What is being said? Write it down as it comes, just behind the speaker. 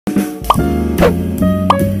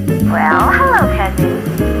Well, hello cousins.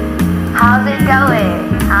 How's it going?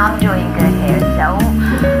 I'm doing good here, so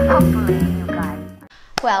hopefully you guys...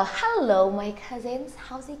 Well, hello my cousins.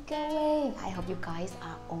 How's it going? I hope you guys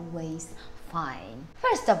are always fine.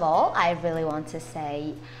 First of all, I really want to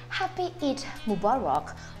say Happy Eid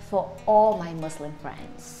Mubarak for all my Muslim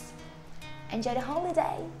friends. Enjoy the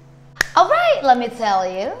holiday. Alright, let me tell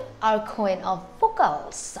you, our queen of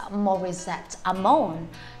vocals, Morissette Amon,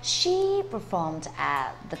 she performed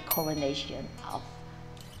at the coronation of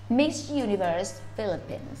Miss Universe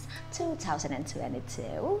Philippines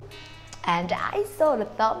 2022, and I saw the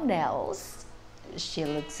thumbnails. She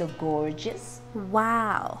looks so gorgeous.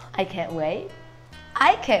 Wow. I can't wait.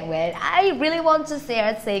 I can't wait. I really want to see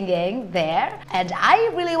her singing there, and I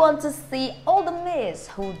really want to see all the Miss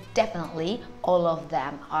who definitely, all of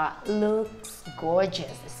them looks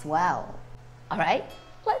gorgeous as well. Alright,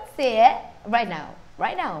 let's see it right now.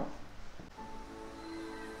 Right now.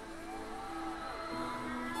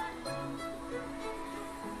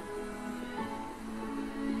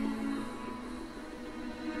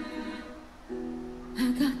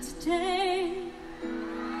 I got today,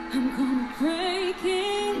 I'm gonna break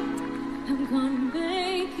it, I'm gonna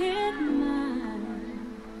make it mine.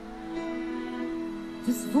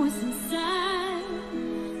 This voice inside,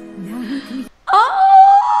 now you can...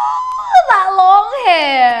 Oh, that long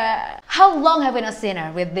hair! How long have we not seen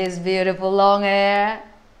her with this beautiful long hair?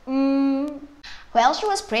 Well, she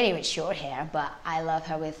was pretty with short hair, but I love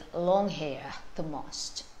her with long hair the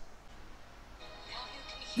most.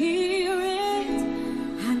 Hear it,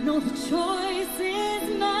 I know the choice is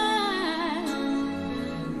mine.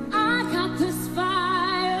 I got this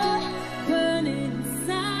fire burning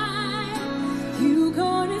inside. You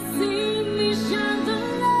gonna see me shine the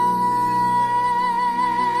light.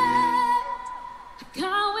 I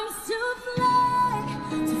got wings to fly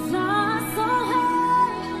so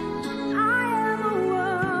high. I am a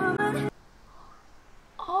woman.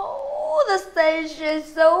 Oh, the stage is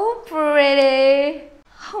so pretty.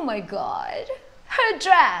 Oh my god, her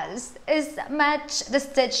dress is match the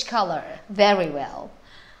stage color very well.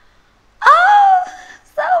 Oh,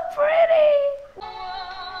 so pretty.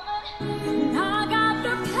 I got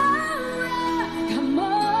the power, come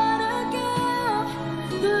on again,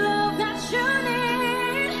 the love that you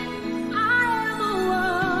need. I am a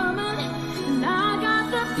woman, and I got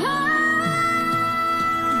the power.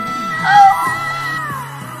 Oh.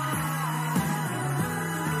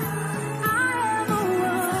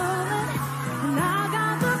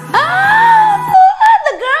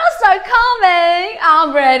 The girls are coming.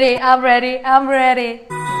 I'm ready, I'm ready, I'm ready.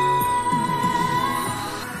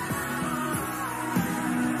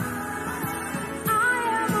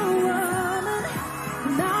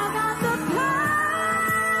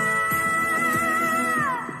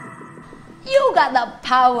 You got the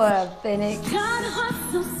power, Phoenix. Got a heart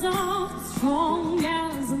so soft, strong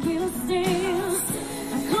as a wheel of steel.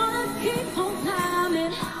 I'm gonna keep on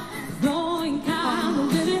climbing, blowing kind of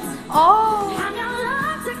limits. Oh, I got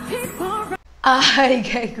love to keep on. I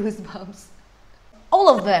get goosebumps. All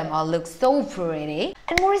of them look so pretty,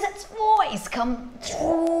 and Morissette's voice come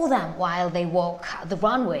through them while they walk the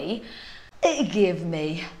runway. It gives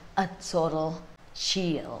me a total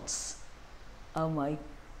chills. Oh my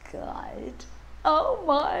god. Oh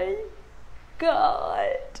my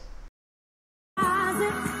god.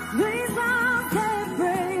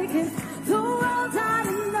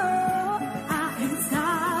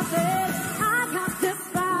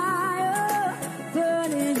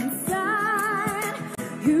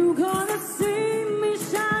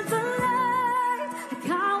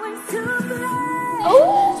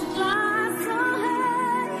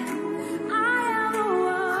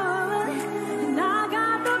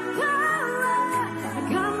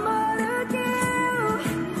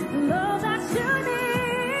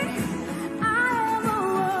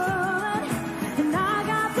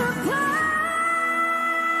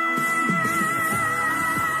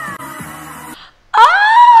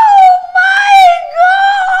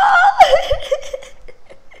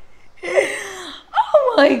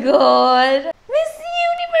 Oh my god! Miss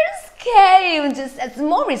Universe came just as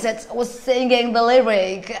Morissette was singing the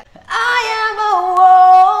lyric. I am a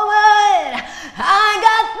woman, I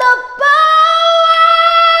got the power!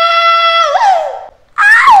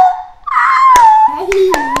 Ow! Ow!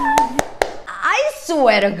 I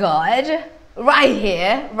swear to God, right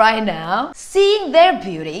here, right now, seeing their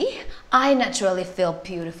beauty, I naturally feel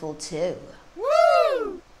beautiful too.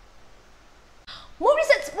 Woo!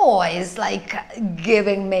 Morissette's voice like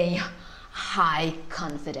giving me high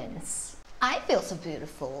confidence. I feel so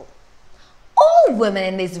beautiful. All women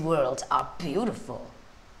in this world are beautiful.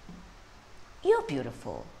 You're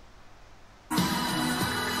beautiful.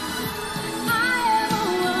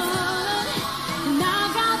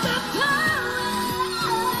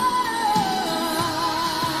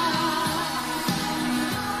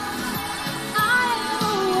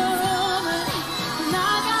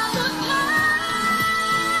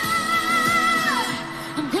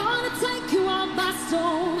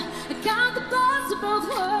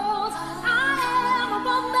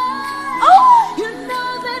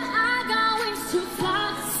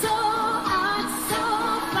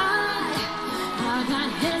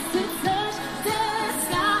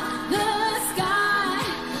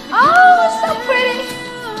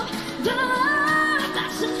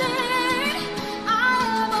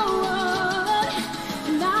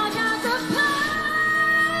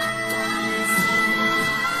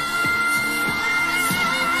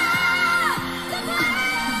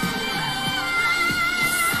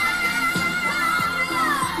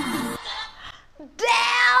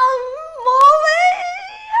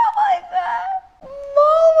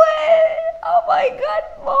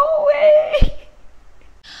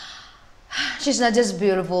 She's not just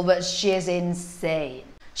beautiful, but she's insane.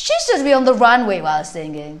 She should be on the runway while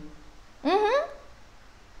singing.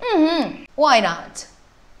 Why not?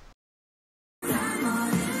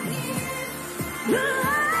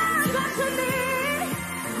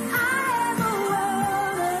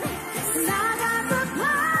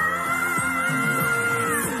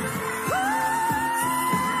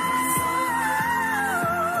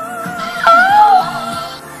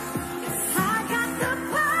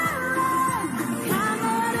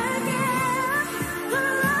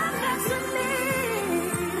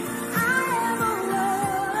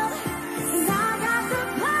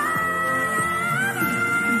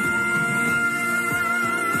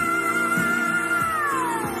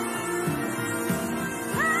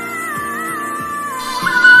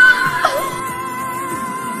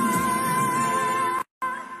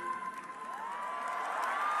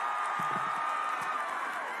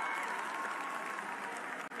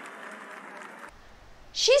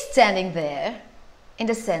 She's standing there in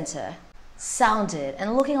the center, sounded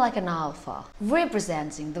and looking like an alpha,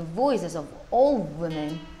 representing the voices of all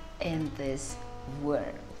women in this world.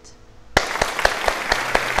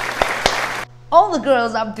 All the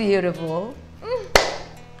girls are beautiful.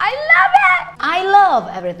 I love it! I love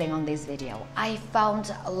everything on this video. I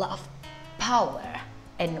found a lot of power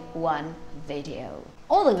in one video.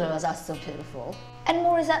 All the girls are so beautiful. And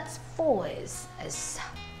Morissette's voice is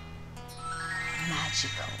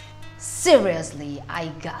magical. Seriously, I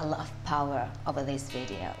got a lot of power over this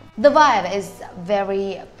video. The vibe is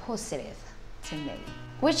very positive to me,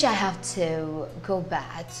 which I have to go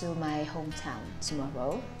back to my hometown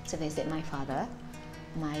tomorrow to visit my father.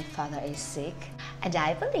 My father is sick, and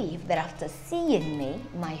I believe that after seeing me,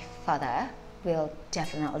 my father will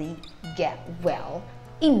definitely get well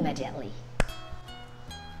immediately.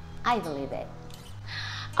 I believe it.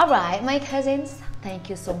 Alright, my cousins, thank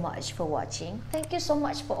you so much for watching. Thank you so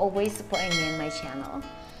much for always supporting me on my channel.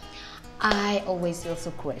 I always feel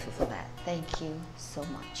so grateful for that. Thank you so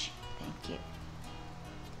much. Thank you.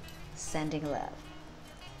 Sending love.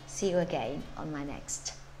 See you again on my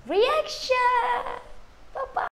next reaction. Bye-bye.